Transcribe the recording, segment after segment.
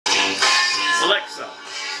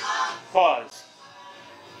Pause.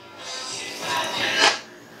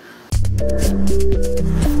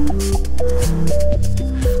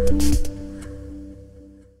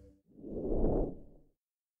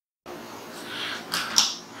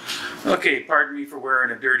 Okay, pardon me for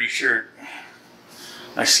wearing a dirty shirt.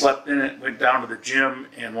 I slept in it, went down to the gym,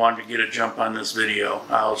 and wanted to get a jump on this video.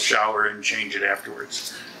 I'll shower and change it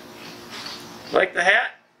afterwards. Like the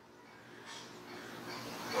hat?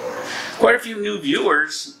 Quite a few new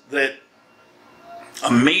viewers that,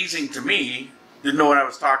 amazing to me, didn't know what I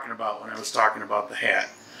was talking about when I was talking about the hat.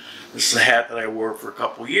 This is a hat that I wore for a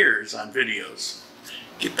couple years on videos.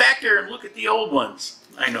 Get back there and look at the old ones.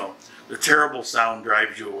 I know, the terrible sound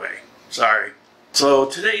drives you away. Sorry. So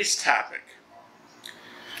today's topic.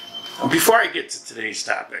 Before I get to today's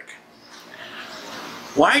topic,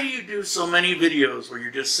 why do you do so many videos where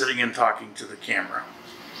you're just sitting and talking to the camera?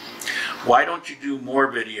 Why don't you do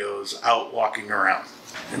more videos out walking around?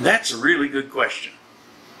 And that's a really good question.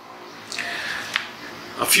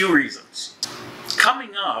 A few reasons.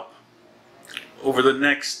 Coming up over the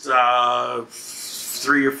next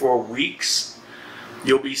 3 or 4 weeks,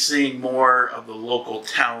 you'll be seeing more of the local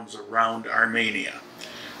towns around Armenia.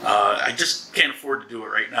 I just can't afford to do it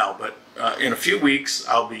right now, but in a few weeks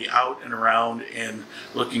I'll be out and around and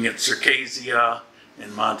looking at Circassia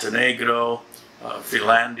and Montenegro,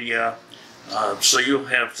 Finlandia, so you'll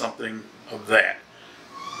have something of that.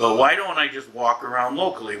 But why don't I just walk around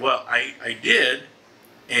locally? Well, I did,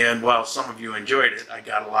 and while some of you enjoyed it, I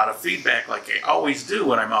got a lot of feedback, like I always do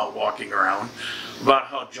when I'm out walking around, about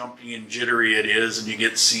how jumpy and jittery it is, and you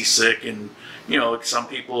get seasick, and you know, some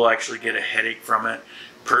people actually get a headache from it.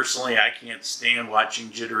 Personally, I can't stand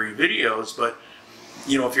watching jittery videos, but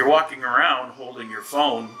you know, if you're walking around holding your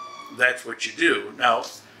phone, that's what you do. Now,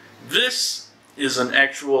 this is an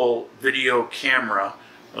actual video camera,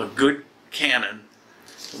 a good Canon,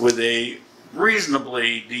 with a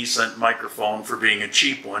reasonably decent microphone for being a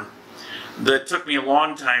cheap one, that took me a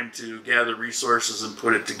long time to gather resources and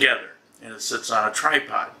put it together, and it sits on a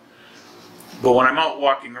tripod. But when I'm out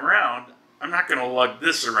walking around, I'm not going to lug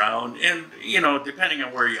this around, and you know, depending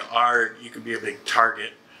on where you are, you can be a big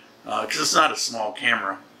target, because it's not a small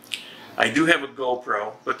camera. I do have a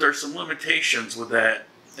GoPro, but there's some limitations with that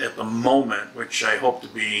at the moment, which I hope to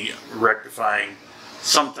be rectifying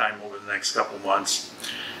sometime over the next couple months.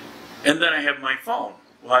 And then I have my phone.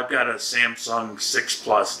 Well, I've got a Samsung 6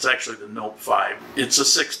 Plus. It's actually the Note 5. It's a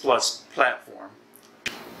 6 Plus platform.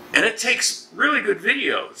 And it takes really good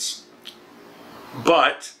videos.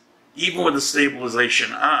 But even with the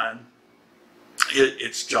stabilization on,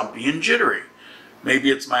 it's jumpy and jittery. Maybe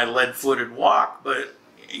it's my lead-footed walk, but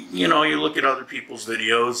you know, you look at other people's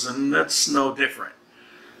videos and that's no different.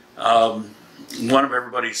 One of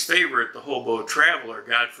everybody's favorite, the hobo traveler,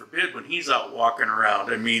 God forbid, when he's out walking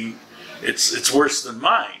around, I mean, it's worse than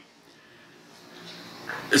mine.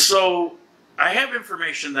 So I have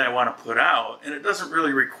information that I want to put out, and it doesn't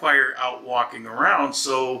really require out walking around,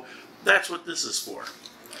 so that's what this is for.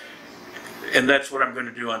 And that's what I'm going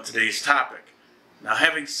to do on today's topic. Now,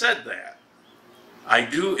 having said that, I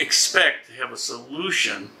do expect to have a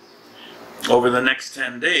solution over the next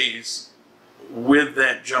 10 days with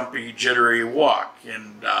that jumpy, jittery walk.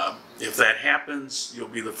 And if that happens, you'll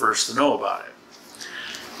be the first to know about it.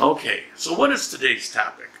 Okay, so what is today's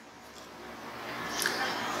topic?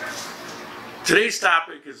 Today's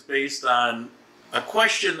topic is based on a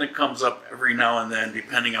question that comes up every now and then,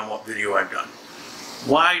 depending on what video I've done.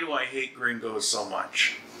 Why do I hate Gringos so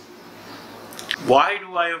much? Why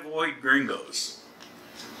do I avoid Gringos?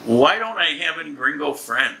 Why don't I have any Gringo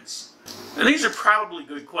friends? And these are probably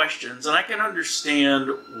good questions, and I can understand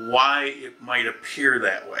why it might appear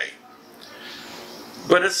that way.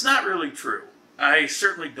 But it's not really true. I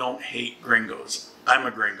certainly don't hate Gringos. I'm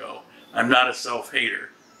a Gringo. I'm not a self-hater.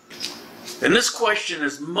 And this question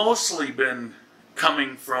has mostly been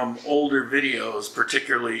coming from older videos,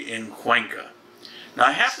 particularly in Cuenca. Now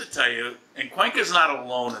I have to tell you, and Cuenca's not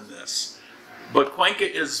alone in this, but Cuenca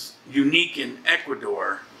is unique in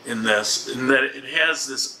Ecuador in this, in that it has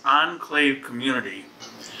this enclave community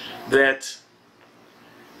that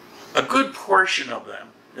a good portion of them,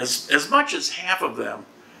 as much as half of them,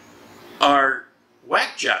 are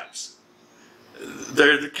whack jobs.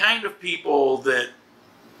 They're the kind of people that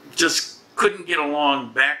just couldn't get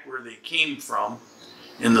along back where they came from,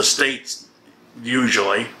 in the States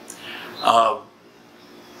usually.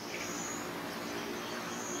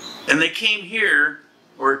 And they came here,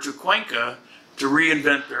 or to Cuenca, to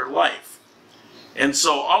reinvent their life. And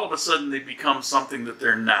so all of a sudden they become something that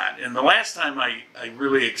they're not. And the last time I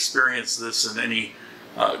really experienced this in any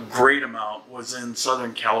great amount was in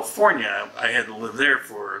Southern California. I had to live there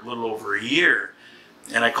for a little over a year,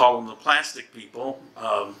 and I call them the plastic people.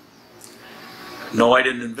 No, I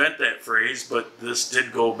didn't invent that phrase, but this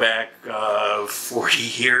did go back 40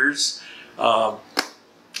 years. Call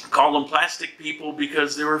them plastic people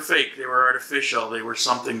because they were fake, they were artificial, they were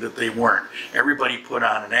something that they weren't. Everybody put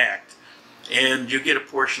on an act. And you get a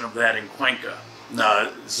portion of that in Cuenca. Now,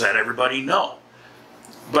 does that everybody? No.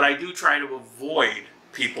 But I do try to avoid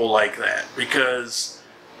people like that because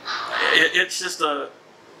it's just I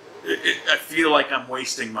feel like I'm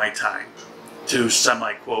wasting my time, to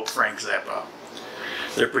semi-quote Frank Zappa.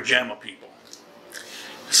 They're pajama people.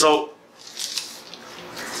 So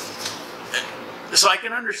I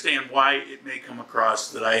can understand why it may come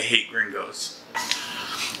across that I hate Gringos.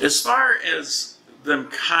 As far as them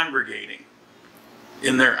congregating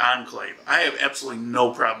in their enclave, I have absolutely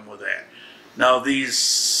no problem with that. Now, these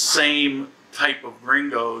same type of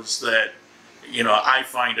Gringos that, you know, I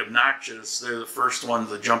find obnoxious, they're the first ones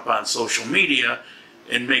to jump on social media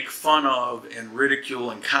and make fun of and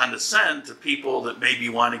ridicule and condescend to people that maybe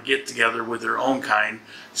want to get together with their own kind,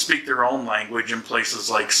 speak their own language in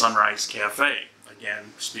places like Sunrise Cafe. Again,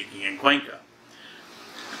 speaking in Cuenca.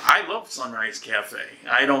 I love Sunrise Cafe.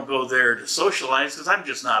 I don't go there to socialize because I'm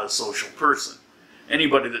just not a social person.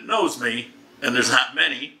 Anybody that knows me, and there's not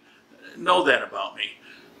many, know that about me.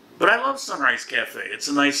 But I love Sunrise Cafe. It's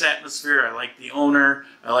a nice atmosphere. I like the owner.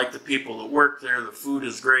 I like the people that work there. The food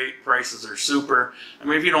is great. Prices are super. I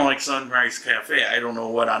mean, if you don't like Sunrise Cafe, I don't know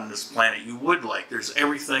what on this planet you would like. There's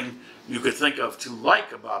everything you could think of to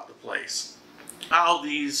like about the place. How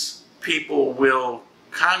these people will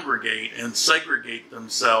congregate and segregate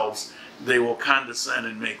themselves, they will condescend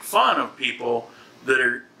and make fun of people that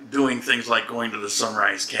are doing things like going to the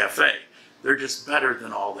Sunrise Cafe. They're just better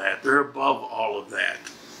than all that. They're above all of that.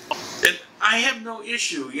 And I have no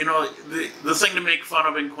issue. You know, the thing to make fun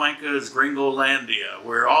of in Cuenca is Gringolandia,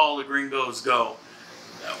 where all the gringos go.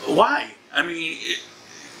 Why? I mean,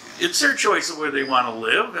 it's their choice of where they want to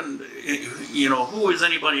live, and, you know, who is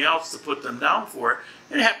anybody else to put them down for it?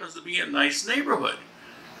 It happens to be a nice neighborhood.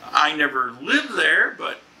 I never lived there,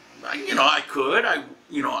 but, you know, I could. I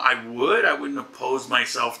would. I wouldn't oppose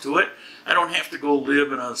myself to it. I don't have to go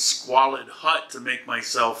live in a squalid hut to make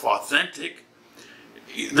myself authentic.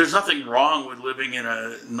 There's nothing wrong with living in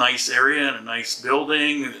a nice area, in a nice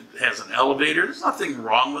building, it has an elevator. There's nothing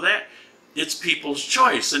wrong with that. It's people's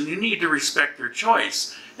choice, and you need to respect their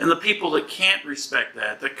choice. And the people that can't respect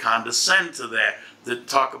that, that condescend to that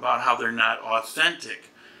talk about how they're not authentic,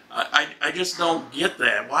 I just don't get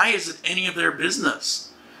that. Why is it any of their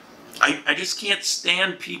business? I just can't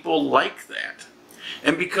stand people like that.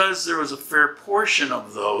 And because there was a fair portion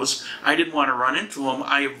of those, I didn't want to run into them.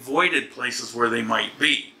 I avoided places where they might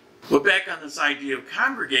be. But back on this idea of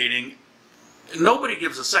congregating, nobody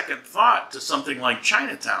gives a second thought to something like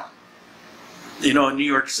Chinatown. You know, in New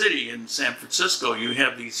York City and San Francisco, you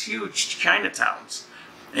have these huge Chinatowns.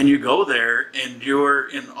 And you go there and you're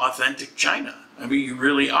in authentic China. I mean, you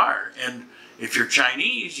really are. And if you're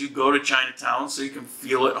Chinese, you go to Chinatown so you can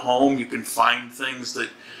feel at home. You can find things that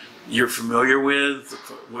you're familiar with,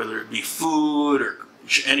 whether it be food or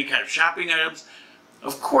any kind of shopping items.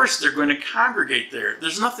 Of course, they're going to congregate there.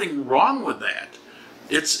 There's nothing wrong with that.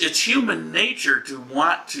 It's human nature to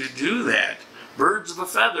want to do that. Birds of a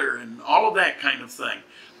feather and all of that kind of thing.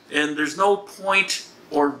 And there's no point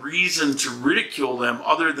or reason to ridicule them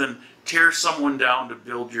other than tear someone down to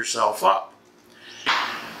build yourself up.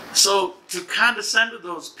 So to condescend to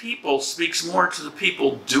those people speaks more to the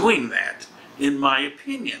people doing that, in my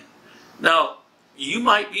opinion. Now, you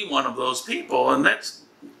might be one of those people, and that's,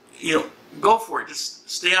 you know, go for it. Just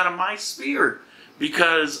stay out of my sphere,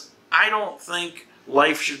 because I don't think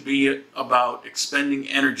life should be about expending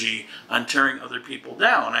energy on tearing other people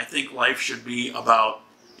down. I think life should be about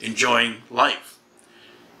enjoying life.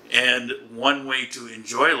 And one way to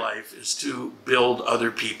enjoy life is to build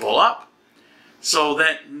other people up. So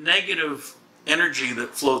that negative energy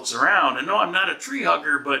that floats around, and no, I'm not a tree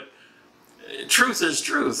hugger, but truth is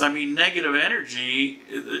truth. I mean, negative energy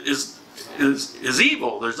is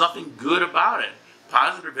evil. There's nothing good about it.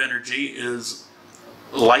 Positive energy is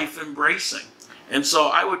life embracing. And so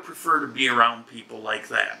I would prefer to be around people like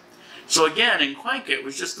that. So again, in Cuenca, it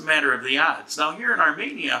was just a matter of the odds. Now here in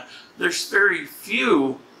Armenia, there's very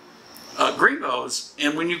few Gringos,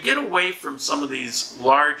 and when you get away from some of these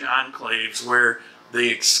large enclaves where they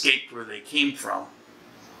escaped where they came from,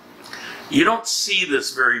 you don't see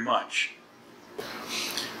this very much.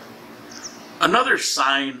 Another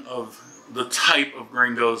sign of the type of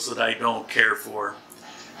Gringos that I don't care for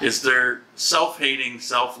is their self-hating,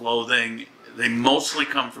 self-loathing. They mostly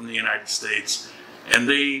come from the United States, and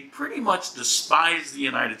they pretty much despise the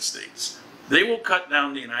United States. They will cut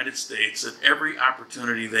down the United States at every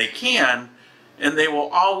opportunity they can, and they will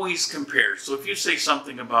always compare. So if you say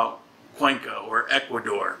something about Cuenca or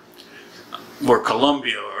Ecuador or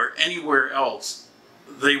Colombia or anywhere else,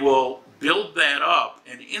 they will build that up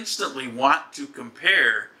and instantly want to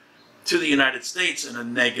compare to the United States in a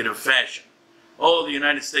negative fashion. Oh, the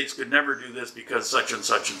United States could never do this because such and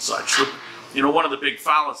such and such. So, you know, one of the big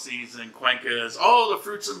fallacies in Cuenca is, oh, the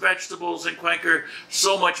fruits and vegetables in Cuenca are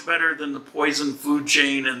so much better than the poison food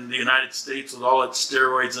chain in the United States with all its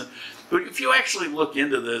steroids. But if you actually look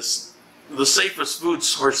into this, the safest food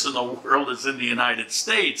source in the world is in the United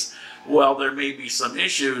States. Well, there may be some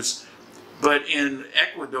issues, but in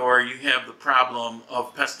Ecuador, you have the problem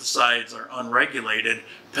of pesticides are unregulated.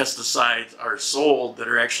 Pesticides are sold that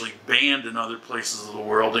are actually banned in other places of the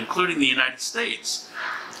world, including the United States.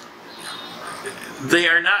 They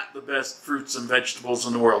are not the best fruits and vegetables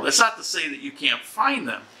in the world. That's not to say that you can't find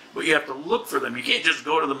them, but you have to look for them. You can't just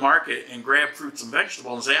go to the market and grab fruits and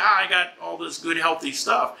vegetables and say, I got all this good, healthy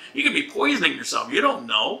stuff. You could be poisoning yourself. You don't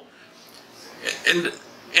know.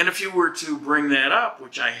 And if you were to bring that up,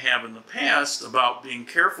 which I have in the past, about being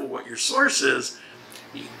careful what your source is,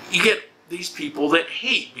 you get these people that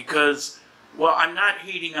hate because, well, I'm not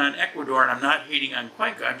hating on Ecuador and I'm not hating on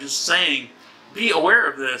Cuenca. I'm just saying, be aware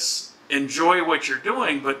of this, enjoy what you're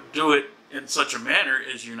doing, but do it in such a manner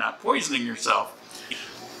as you're not poisoning yourself.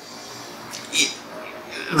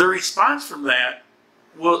 The response from that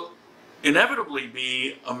will inevitably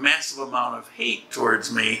be a massive amount of hate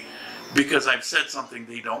towards me because I've said something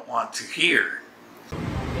they don't want to hear.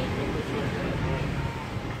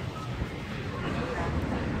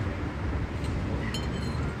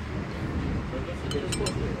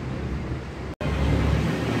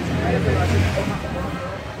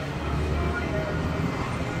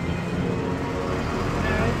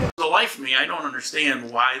 The life of me, I don't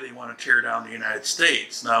understand why they want to tear down the United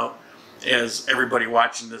States. Now, as everybody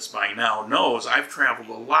watching this by now knows, I've traveled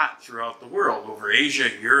a lot throughout the world, over Asia,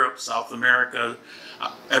 Europe, South America.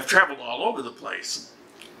 I've traveled all over the place.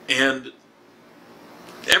 And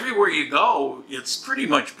everywhere you go, it's pretty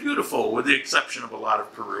much beautiful, with the exception of a lot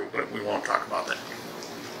of Peru, but we won't talk about that.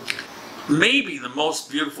 Maybe the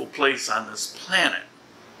most beautiful place on this planet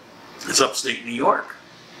is upstate New York.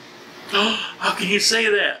 How can you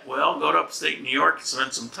say that? Well, go to upstate New York and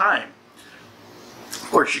spend some time. Of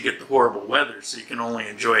course, you get the horrible weather, so you can only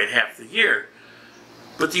enjoy it half the year.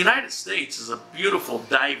 But the United States is a beautiful,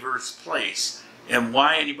 diverse place. And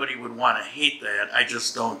why anybody would want to hate that, I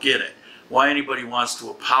just don't get it. Why anybody wants to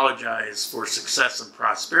apologize for success and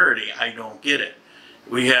prosperity, I don't get it.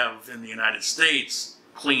 We have, in the United States,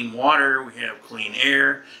 clean water, we have clean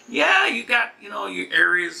air. Yeah, you got, your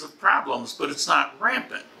areas of problems, but it's not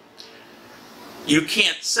rampant. You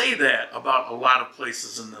can't say that about a lot of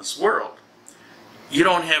places in this world. You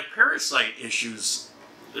don't have parasite issues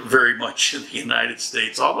very much in the United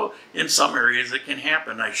States, although in some areas it can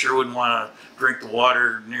happen. I sure wouldn't want to drink the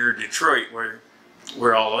water near Detroit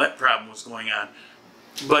where all of that problem was going on.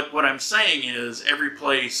 But what I'm saying is every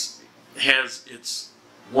place has its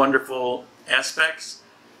wonderful aspects.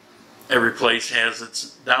 Every place has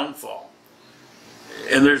its downfall.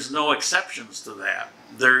 And there's no exceptions to that.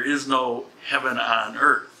 There is no heaven on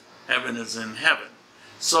earth. Heaven is in heaven.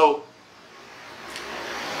 So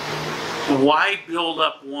why build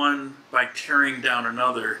up one by tearing down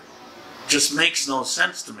another just makes no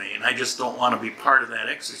sense to me, and I just don't want to be part of that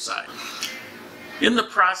exercise. In the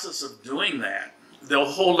process of doing that, they'll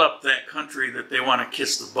hold up that country that they want to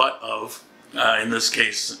kiss the butt of. In this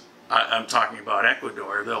case, I'm talking about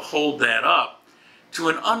Ecuador. They'll hold that up to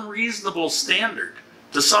an unreasonable standard,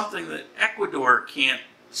 to something that Ecuador can't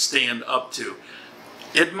stand up to.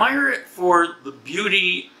 Admire it for the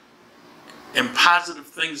beauty and positive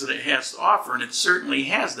things that it has to offer, and it certainly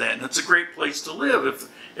has that, and it's a great place to live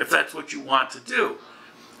if that's what you want to do.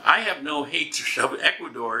 I have no hatred of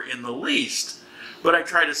Ecuador in the least, but I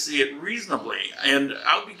try to see it reasonably. And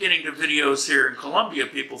I'll be getting to videos here in Colombia.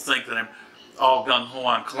 People think that I'm all gung-ho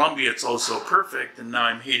on Colombia, it's oh so perfect, and now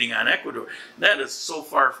I'm hating on Ecuador. That is so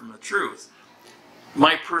far from the truth.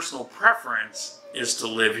 My personal preference is to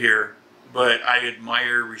live here, but I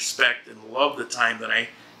admire, respect, and love the time that I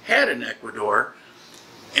had in Ecuador.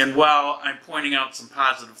 And while I'm pointing out some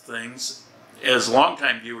positive things, as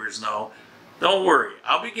longtime viewers know, don't worry,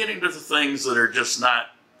 I'll be getting to the things that are just not,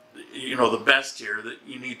 the best here that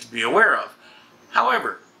you need to be aware of.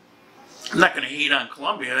 However, I'm not going to hate on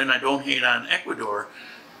Colombia, and I don't hate on Ecuador.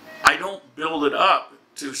 I don't build it up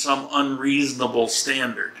to some unreasonable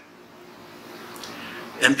standard.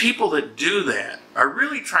 And people that do that are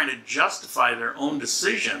really trying to justify their own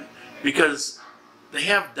decision because they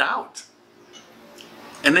have doubt.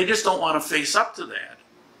 And they just don't want to face up to that.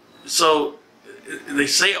 So they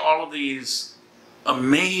say all of these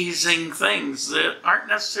amazing things that aren't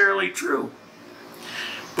necessarily true.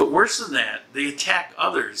 But worse than that, they attack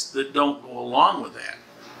others that don't go along with that.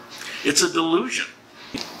 It's a delusion.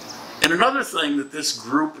 And another thing that this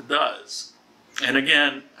group does, and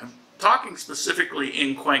again, I'm talking specifically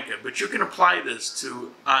in Cuenca, but you can apply this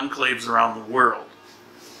to enclaves around the world,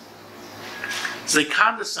 is they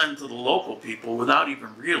condescend to the local people without even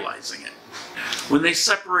realizing it. When they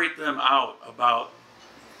separate them out about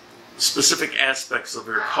specific aspects of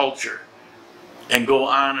their culture and go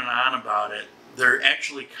on and on about it, they're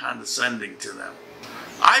actually condescending to them.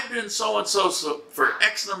 I've been so-and-so for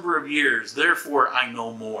X number of years, therefore I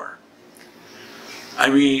know more. I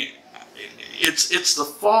mean, it's the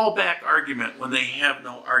fallback argument when they have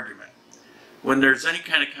no argument. When there's any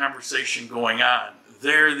kind of conversation going on,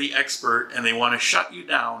 they're the expert and they want to shut you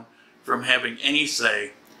down from having any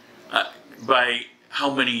say by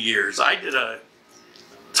how many years. I did a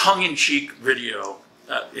tongue-in-cheek video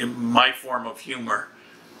in my form of humor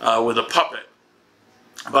with a puppet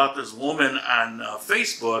about this woman on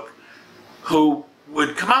Facebook who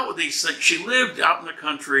would come out with these things. She lived out in the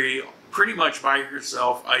country pretty much by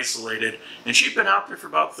herself, isolated, and she'd been out there for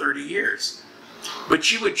about 30 years. But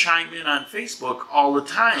she would chime in on Facebook all the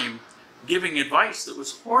time giving advice that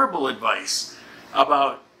was horrible advice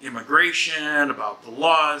about immigration, about the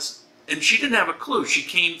laws, and she didn't have a clue. She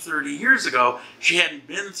came 30 years ago. She hadn't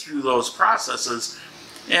been through those processes,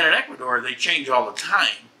 and in Ecuador they change all the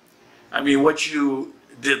time. I mean, what you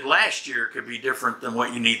did last year could be different than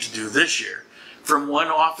what you need to do this year. From one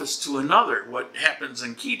office to another, what happens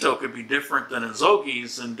in Quito could be different than in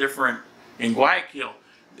Zoguis and different in Guayaquil.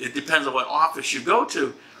 It depends on what office you go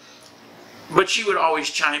to. But she would always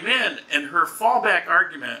chime in, and her fallback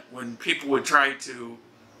argument when people would try to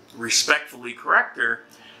respectfully correct her,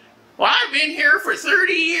 well, I've been here for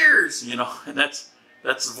 30 years, you know, and that's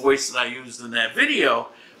the voice that I used in that video.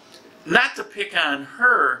 Not to pick on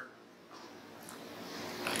her,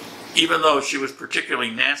 even though she was particularly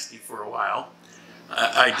nasty for a while.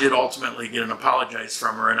 I did ultimately get an apology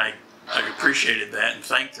from her, and I appreciated that and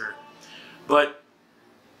thanked her. But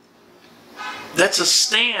that's a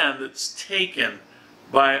stand that's taken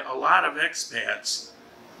by a lot of expats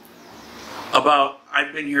about,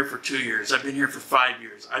 I've been here for 2 years, I've been here for 5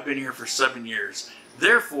 years, I've been here for 7 years,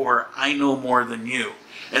 therefore I know more than you.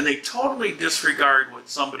 And they totally disregard what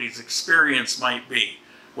somebody's experience might be,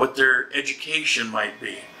 what their education might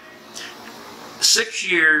be. 6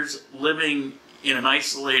 years living in an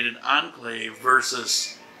isolated enclave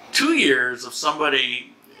versus 2 years of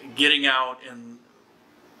somebody getting out and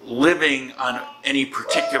living on any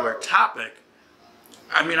particular topic.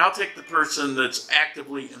 I mean, I'll take the person that's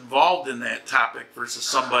actively involved in that topic versus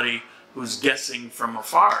somebody who's guessing from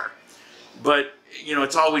afar. But, you know,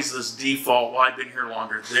 it's always this default, well, I've been here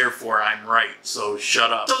longer, therefore I'm right, so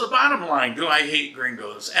shut up. So the bottom line, do I hate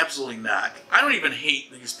Gringos? Absolutely not. I don't even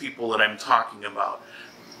hate these people that I'm talking about.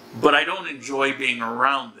 But I don't enjoy being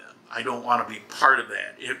around them. I don't want to be part of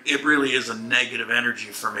that. It really is a negative energy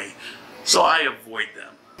for me. So I avoid them.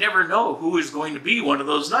 Never know who is going to be one of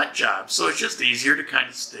those nut jobs. So it's just easier to kind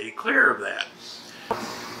of stay clear of that.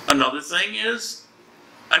 Another thing is,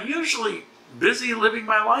 I'm usually busy living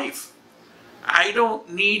my life. I don't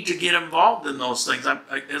need to get involved in those things.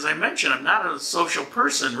 As I mentioned, I'm not a social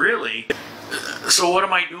person, really. So what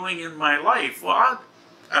am I doing in my life? Well,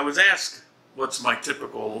 I was asked, what's my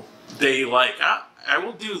typical day like? I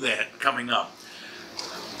will do that coming up.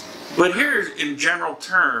 But here, in general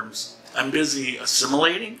terms, I'm busy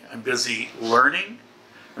assimilating, I'm busy learning,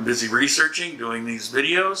 I'm busy researching, doing these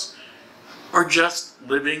videos, or just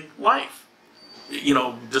living life. You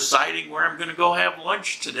know, deciding where I'm going to go have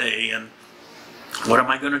lunch today, and what am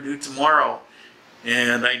I going to do tomorrow,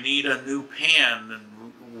 and I need a new pan,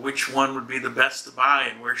 and which one would be the best to buy,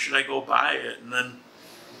 and where should I go buy it, and then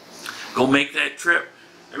go make that trip.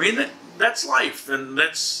 I mean, that's life, and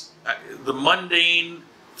that's the mundane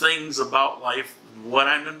things about life, what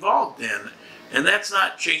I'm involved in. And that's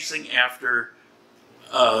not chasing after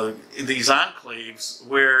these enclaves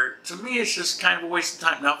where, to me, it's just kind of a waste of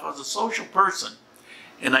time. Now, if I was a social person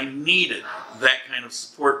and I needed that kind of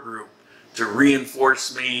support group to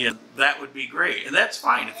reinforce me, and that would be great. And that's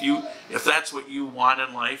fine. If that's what you want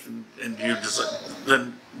in life, and you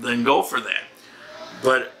then go for that.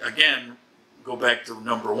 But again, go back to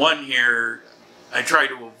number one here, I try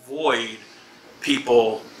to avoid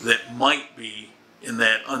people that might be in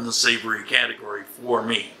that unsavory category for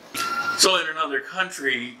me. So in another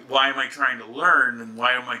country, why am I trying to learn and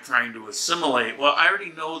why am I trying to assimilate? Well, I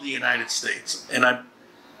already know the United States, and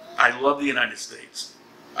I love the United States.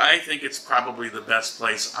 I think it's probably the best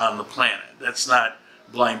place on the planet. That's not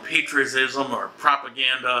blind patriotism or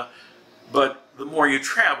propaganda, but the more you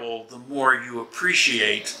travel, the more you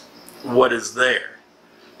appreciate what is there.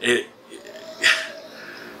 You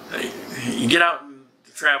get out and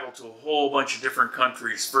travel to a whole bunch of different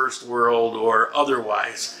countries, first world or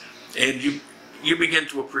otherwise, and you begin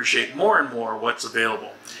to appreciate more and more what's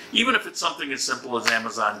available, even if it's something as simple as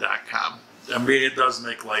Amazon.com. I mean, it does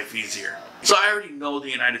make life easier. So I already know the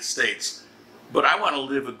United States, but I want to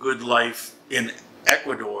live a good life in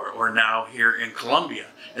Ecuador or now here in Colombia.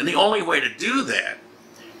 And the only way to do that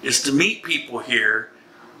is to meet people here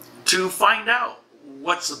to find out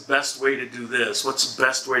what's the best way to do this, what's the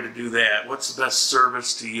best way to do that, what's the best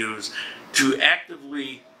service to use, to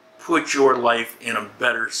actively put your life in a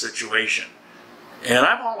better situation. And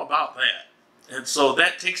I'm all about that. And so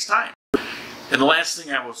that takes time. And the last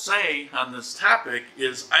thing I will say on this topic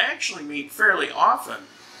is I actually meet fairly often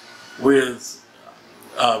with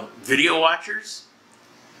video watchers.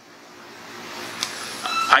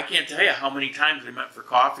 I can't tell you how many times I met for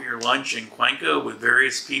coffee or lunch in Cuenca with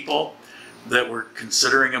various people that were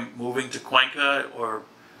considering moving to Cuenca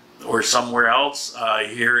or somewhere else.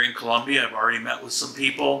 Here in Colombia, I've already met with some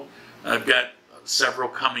people. I've got several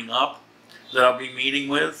coming up that I'll be meeting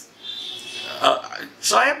with.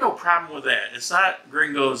 So I have no problem with that. It's not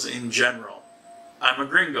gringos in general. I'm a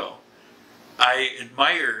gringo. I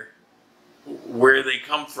admire where they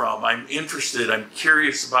come from. I'm interested. I'm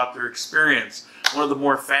curious about their experience. One of the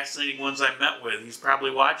more fascinating ones I met with, he's probably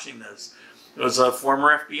watching this, was a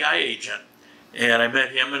former FBI agent. And I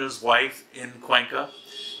met him and his wife in Cuenca.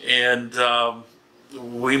 And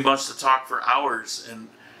we must have talked for hours. And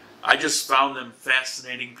I just found them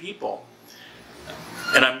fascinating people.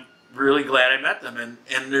 And I'm really glad I met them. And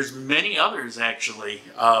there's many others, actually.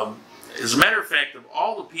 As a matter of fact, of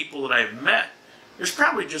all the people that I've met, there's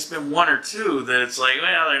probably just been one or two that it's like,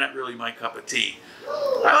 well, they're not really my cup of tea.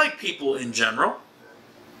 I like people in general.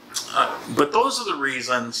 But those are the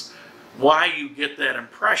reasons why you get that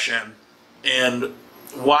impression and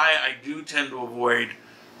why I do tend to avoid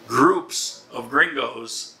groups of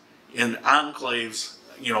gringos in enclaves,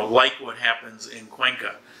 you know, like what happens in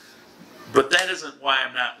Cuenca. But that isn't why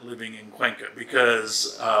I'm not living in Cuenca,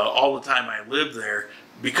 because all the time I lived there,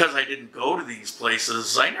 because I didn't go to these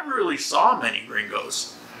places, I never really saw many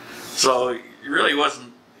gringos. So it really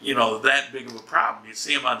wasn't, you know, that big of a problem. You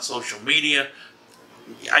see them on social media.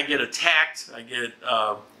 I get attacked. I get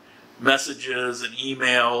messages and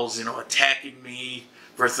emails, you know, attacking me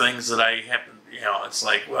for things that I happen, you know, it's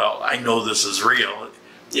like, well, I know this is real.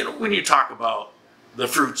 You know, when you talk about the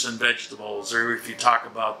fruits and vegetables, or if you talk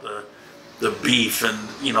about the beef,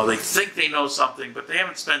 and, you know, they think they know something, but they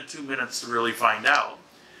haven't spent 2 minutes to really find out.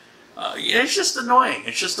 It's just annoying.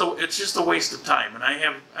 It's just a waste of time, and I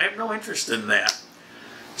have no interest in that.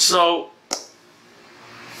 So,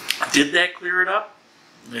 did that clear it up?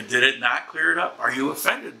 And did it not clear it up? Are you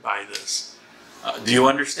offended by this? Do you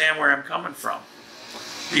understand where I'm coming from?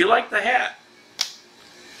 Do you like the hat?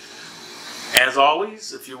 As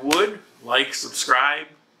always, if you would, like, subscribe.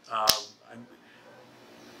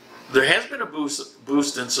 There has been a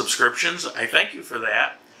boost in subscriptions. I thank you for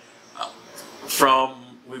that.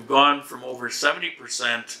 We've gone from over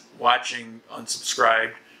 70% watching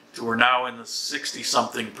unsubscribed to we're now in the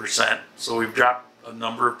 60-something%. So we've dropped a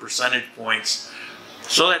number of percentage points.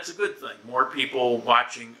 So that's a good thing. More people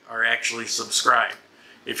watching are actually subscribed.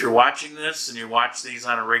 If you're watching this and you watch these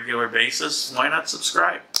on a regular basis, why not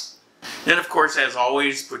subscribe? And of course, as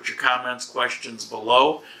always, put your comments, questions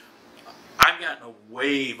below. I've gotten a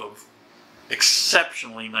wave of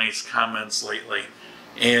exceptionally nice comments lately.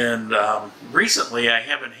 And recently, I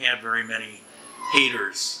haven't had very many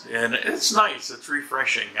haters. And it's nice. It's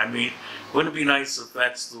refreshing. I mean, wouldn't it be nice if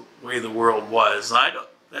that's the way the world was?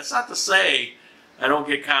 That's not to say I don't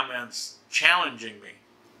get comments challenging me.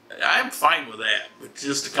 I'm fine with that. But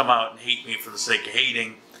just to come out and hate me for the sake of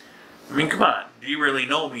hating, I mean, come on. Do you really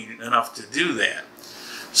know me enough to do that?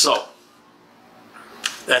 So,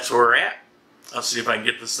 that's where we're at. I'll see if I can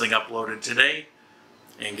get this thing uploaded today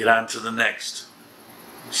and get on to the next.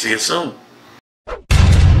 See you soon.